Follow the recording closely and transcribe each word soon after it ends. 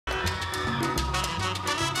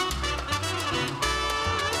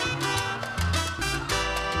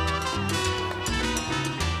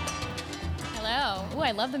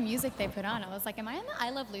I love the music they put on. I was like, am I on the I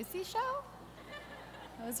Love Lucy show?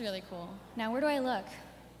 That was really cool. Now, where do I look?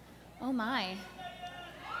 Oh my.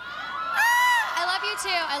 I love you too.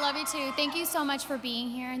 I love you too. Thank you so much for being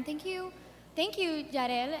here, and thank you,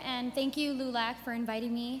 Yarel, and thank you, LULAC, for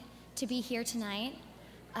inviting me to be here tonight.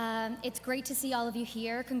 It's great to see all of you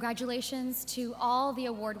here. Congratulations to all the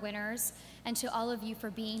award winners and to all of you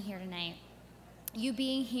for being here tonight. You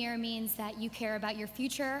being here means that you care about your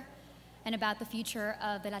future and about the future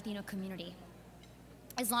of the Latino community.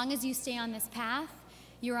 As long as you stay on this path,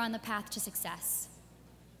 you're on the path to success.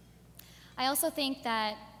 I also think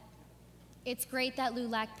that it's great that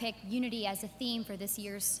LULAC picked unity as a theme for this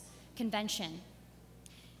year's convention.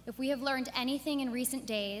 If we have learned anything in recent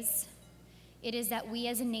days, it is that we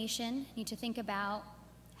as a nation need to think about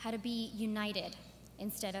how to be united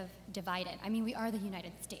instead of divided. I mean, we are the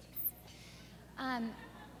United States.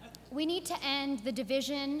 We need to end the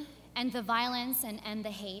division and the violence and end the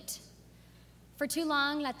hate. For too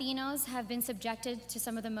long, Latinos have been subjected to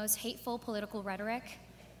some of the most hateful political rhetoric,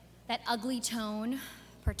 that ugly tone,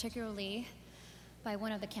 particularly by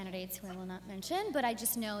one of the candidates who I will not mention, but I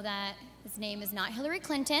just know that his name is not Hillary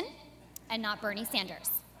Clinton and not Bernie Sanders.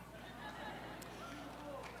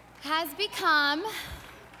 Has become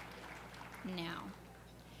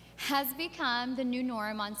the new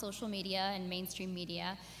norm on social media and mainstream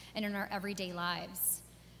media and in our everyday lives.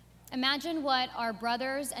 Imagine what our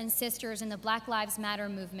brothers and sisters in the Black Lives Matter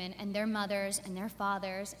movement and their mothers and their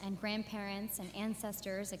fathers and grandparents and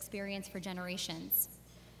ancestors experienced for generations.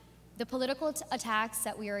 The political attacks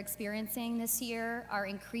that we are experiencing this year are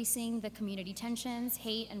increasing the community tensions,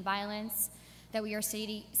 hate, and violence that we are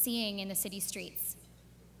seeing in the city streets.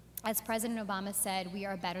 As President Obama said, we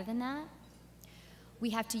are better than that. We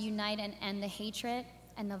have to unite and end the hatred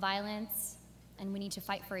and the violence, and we need to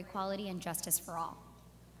fight for equality and justice for all.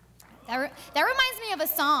 That reminds me of a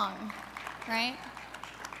song, right?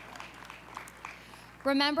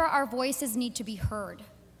 Remember, our voices need to be heard.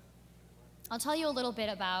 I'll tell you a little bit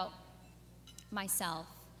about myself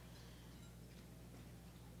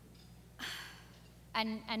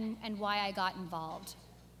and why I got involved.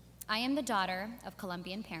 I am the daughter of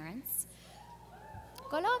Colombian parents,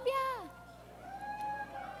 Colombia,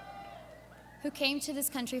 who came to this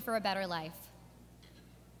country for a better life.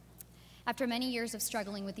 After many years of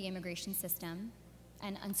struggling with the immigration system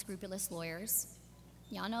and unscrupulous lawyers,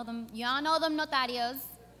 y'all know them notarios,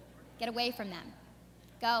 get away from them.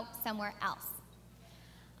 Go somewhere else.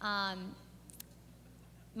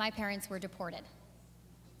 My parents were deported,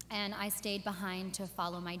 and I stayed behind to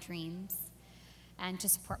follow my dreams and to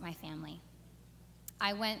support my family.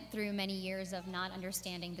 I went through many years of not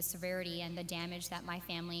understanding the severity and the damage that my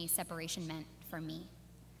family separation meant for me.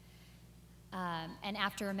 And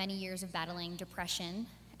after many years of battling depression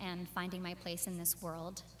and finding my place in this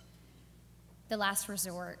world, the last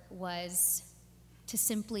resort was to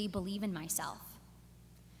simply believe in myself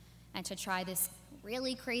and to try this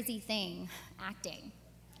really crazy thing, acting.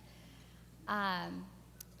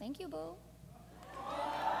 Thank you, boo.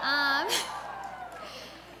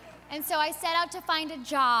 And so I set out to find a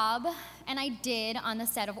job, and I did on the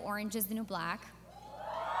set of Orange is the New Black.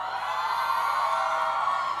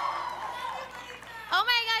 Oh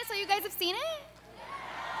my gosh, so you guys have seen it?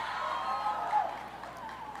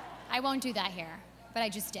 I won't do that here, but I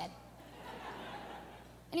just did.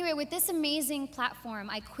 Anyway, with this amazing platform,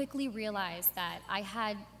 I quickly realized that I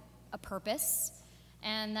had a purpose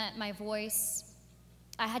and that my voice,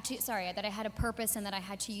 that I had a purpose and that I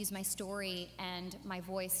had to use my story and my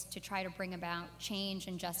voice to try to bring about change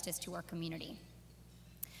and justice to our community.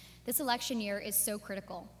 This election year is so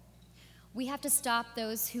critical. We have to stop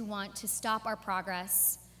those who want to stop our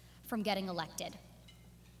progress from getting elected.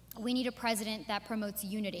 We need a president that promotes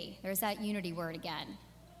unity. There's that unity word again.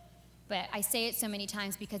 But I say it so many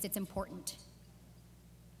times because it's important.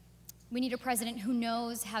 We need a president who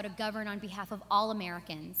knows how to govern on behalf of all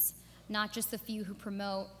Americans, not just the few who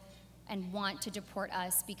promote and want to deport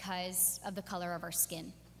us because of the color of our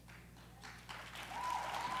skin.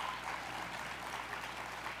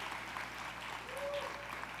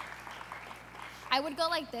 I would go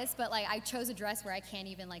like this, but I chose a dress where I can't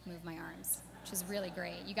even move my arms, which is really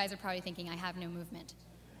great. You guys are probably thinking I have no movement,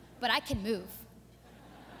 but I can move.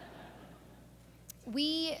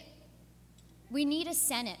 We need a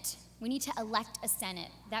Senate. We need to elect a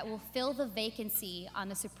Senate that will fill the vacancy on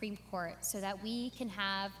the Supreme Court so that we can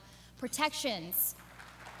have protections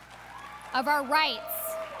of our rights,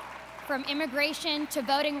 from immigration to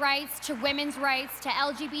voting rights to women's rights to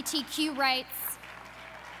LGBTQ rights,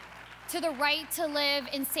 to the right to live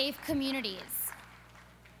in safe communities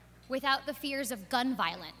without the fears of gun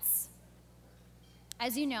violence.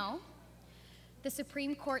 As you know, the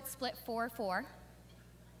Supreme Court split 4-4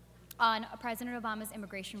 on President Obama's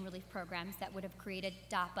immigration relief programs that would have created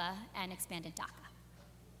DAPA and expanded DACA.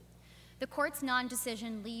 The court's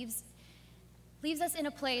non-decision leaves us in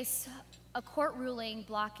a place, a court ruling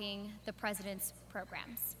blocking the president's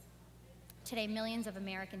programs. Today, millions of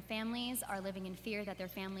American families are living in fear that their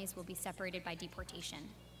families will be separated by deportation.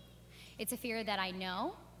 It's a fear that I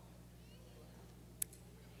know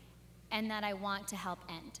and that I want to help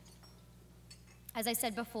end. As I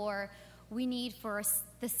said before, we need for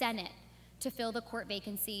the Senate to fill the court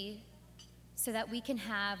vacancy so that we can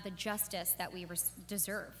have the justice that we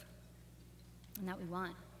deserve and that we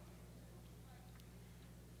want.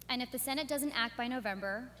 And if the Senate doesn't act by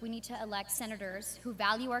November, we need to elect senators who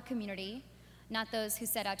value our community, not those who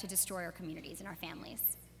set out to destroy our communities and our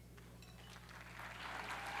families.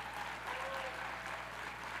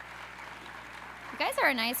 You guys are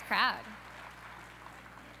a nice crowd.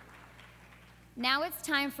 Now it's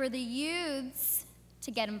time for the youths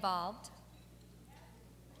to get involved.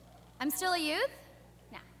 I'm still a youth?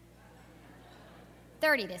 No.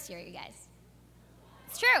 30 this year, you guys.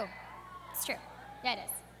 It's true. It's true. Yeah, it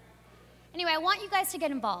is. Anyway, I want you guys to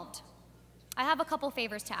get involved. I have a couple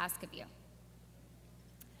favors to ask of you.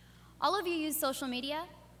 All of you use social media?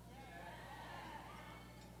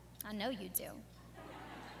 I know you do.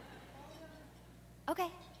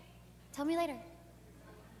 Okay, tell me later.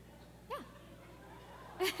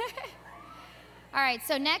 Yeah. All right,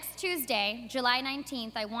 so next Tuesday, July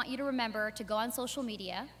 19th, I want you to remember to go on social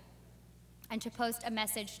media and to post a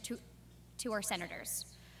message to our senators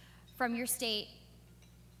from your state.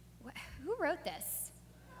 Who wrote this?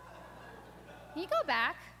 Can you go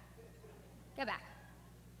back? Go back.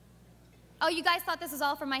 Oh, you guys thought this was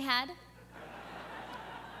all from my head?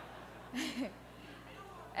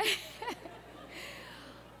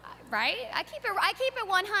 Right? I keep it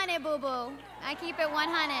 100, boo-boo. I keep it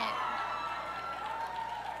 100.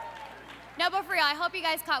 No, but for real, I hope you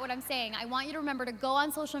guys caught what I'm saying. I want you to remember to go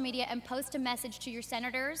on social media and post a message to your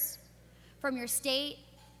senators from your state.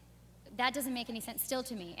 That doesn't make any sense still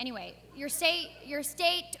to me. Anyway, your state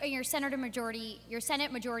or your Senate majority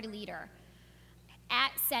leader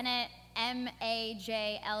at Senate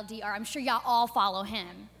MAJLDR. I'm sure y'all all follow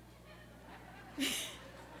him.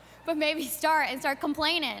 But maybe start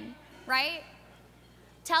complaining, right?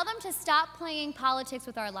 Tell them to stop playing politics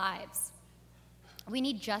with our lives. We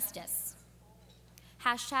need justice.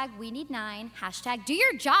 Hashtag we need 9. Hashtag do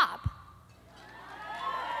your job.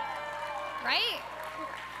 Right?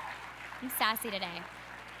 I'm sassy today.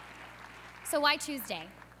 So why Tuesday?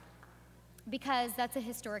 Because that's a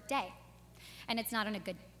historic day. And it's not in a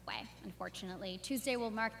good way, unfortunately. Tuesday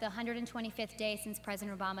will mark the 125th day since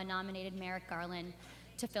President Obama nominated Merrick Garland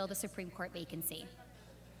to fill the Supreme Court vacancy.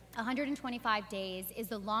 125 days is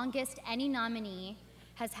the longest any nominee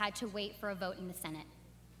has had to wait for a vote in the Senate.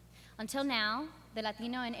 Until now, the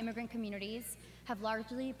Latino and immigrant communities have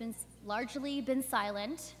largely been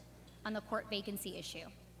silent on the court vacancy issue.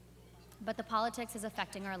 But the politics is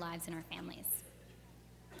affecting our lives and our families.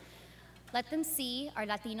 Let them see our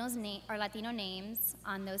Latino names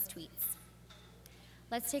on those tweets.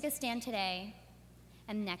 Let's take a stand today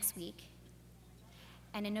and next week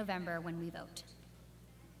and in November when we vote.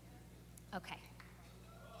 Okay.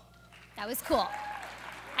 That was cool.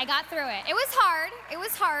 I got through it. It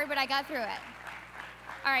was hard, but I got through it.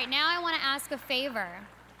 All right, now I want to ask a favor.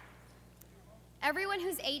 Everyone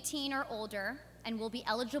who's 18 or older and will be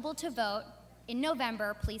eligible to vote in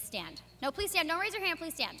November, please stand. No, please stand. Don't raise your hand.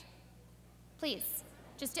 Please stand. Please.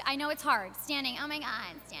 I know it's hard. Standing. Oh my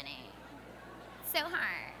God, standing. So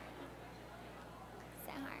hard.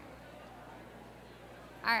 So hard.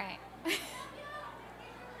 All right.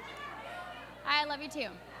 I love you too.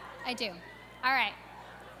 I do. All right.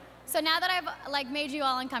 So now that I've made you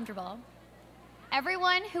all uncomfortable,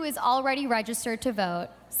 everyone who is already registered to vote,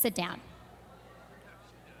 sit down.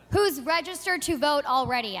 Who's registered to vote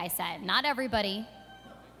already, I said. Not everybody.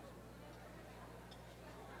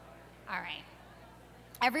 All right.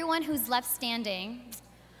 Everyone who's left standing,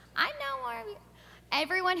 I know where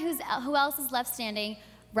everyone who else is left standing,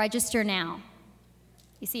 register now.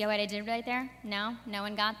 You see what I did right there? No? No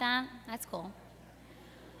one got that? That's cool.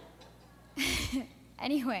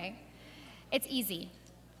 Anyway, it's easy.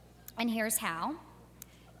 And here's how.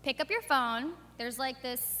 Pick up your phone. There's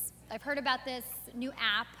this, I've heard about this new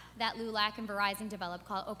app that LULAC and Verizon developed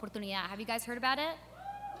called Oportunidad. Have you guys heard about it?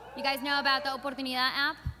 You guys know about the Oportunidad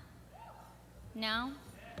app? No?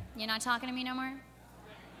 You're not talking to me no more?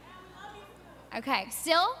 Okay,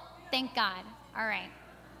 still? Thank God. All right.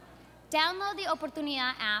 Download the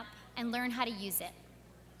Oportunidad app and learn how to use it.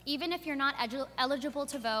 Even if you're not eligible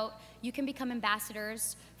to vote, you can become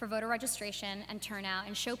ambassadors for voter registration and turnout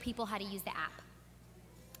and show people how to use the app.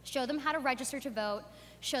 Show them how to register to vote,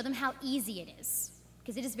 show them how easy it is,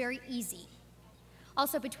 because it is very easy.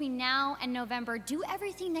 Also, between now and November, do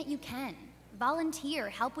everything that you can. Volunteer,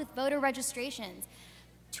 help with voter registrations,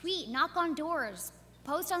 tweet, knock on doors,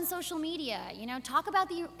 post on social media, talk about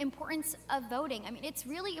the importance of voting. I mean, it's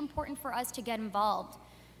really important for us to get involved.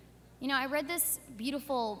 I read this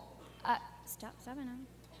beautiful, stop it now.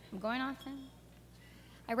 I'm going off then.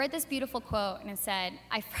 I read this beautiful quote, and it said,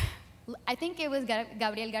 I think it was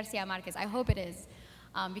Gabriel Garcia Marquez. I hope it is,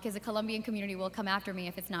 because the Colombian community will come after me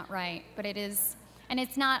if it's not right. But it is, and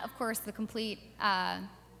it's not, of course, the complete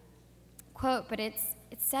quote, but it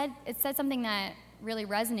said something that really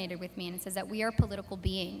resonated with me, and it says that we are political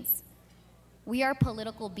beings. We are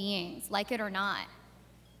political beings, like it or not,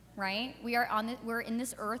 right? We're in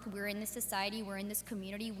this earth, we're in this society, we're in this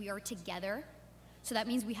community, we are together. So that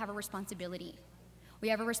means we have a responsibility. We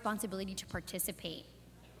have a responsibility to participate.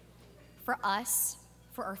 For us,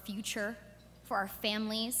 for our future, for our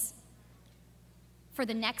families, for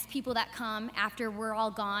the next people that come after we're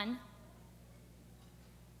all gone.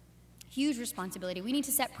 Huge responsibility. We need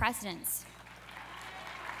to set precedents.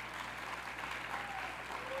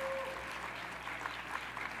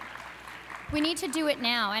 We need to do it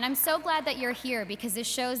now, and I'm so glad that you're here because this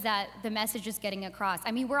shows that the message is getting across.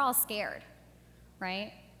 I mean, we're all scared,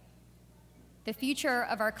 right? The future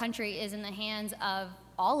of our country is in the hands of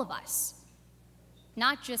all of us,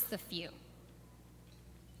 not just the few.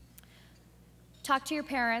 Talk to your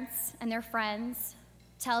parents and their friends.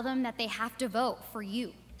 Tell them that they have to vote for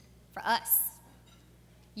you, for us.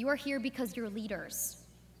 You are here because you're leaders.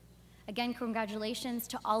 Again, congratulations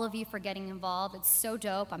to all of you for getting involved. It's so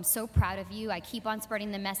dope. I'm so proud of you. I keep on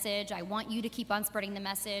spreading the message. I want you to keep on spreading the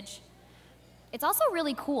message. It's also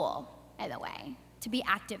really cool, by the way, to be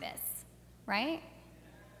activists, right?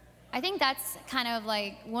 I think that's kind of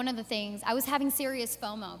like one of the things. I was having serious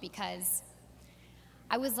FOMO because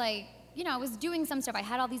I was like, I was doing some stuff. I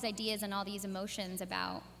had all these ideas and all these emotions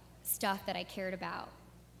about stuff that I cared about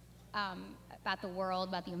the world,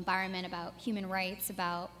 about the environment, about human rights,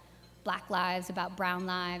 about Black lives, about brown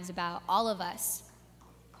lives, about all of us.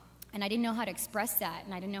 And I didn't know how to express that,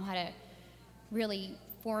 and I didn't know how to really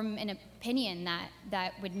form an opinion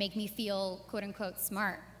that would make me feel, quote unquote,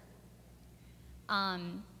 smart.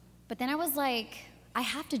 But then I was like, I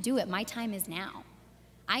have to do it. My time is now.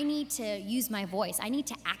 I need to use my voice. I need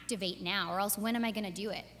to activate now, or else when am I going to do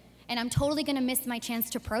it? And I'm totally going to miss my chance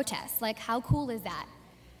to protest. Like, how cool is that?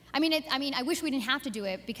 I mean, I wish we didn't have to do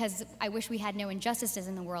it because I wish we had no injustices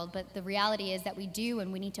in the world, but the reality is that we do,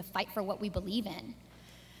 and we need to fight for what we believe in.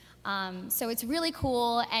 So it's really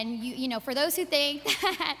cool, and for those who think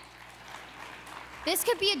that this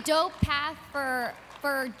could be a dope path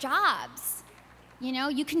for jobs,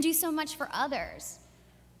 you can do so much for others.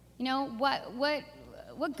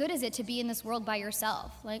 What good is it to be in this world by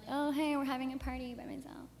yourself? Like, oh, hey, we're having a party by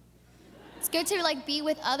myself. It's good to be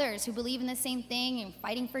with others who believe in the same thing and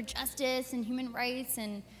fighting for justice and human rights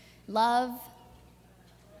and love.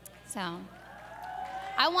 So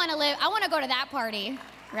I want to go to that party,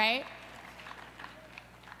 right?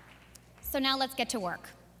 So now let's get to work.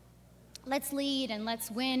 Let's lead and let's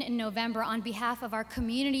win in November on behalf of our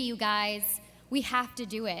community, you guys. We have to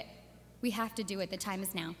do it. We have to do it. The time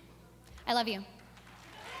is now. I love you.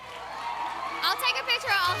 I'll take a picture.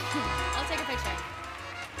 I'll take a picture.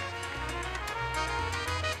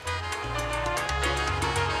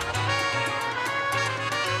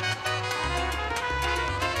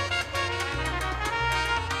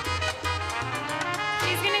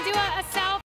 She's gonna do a selfie.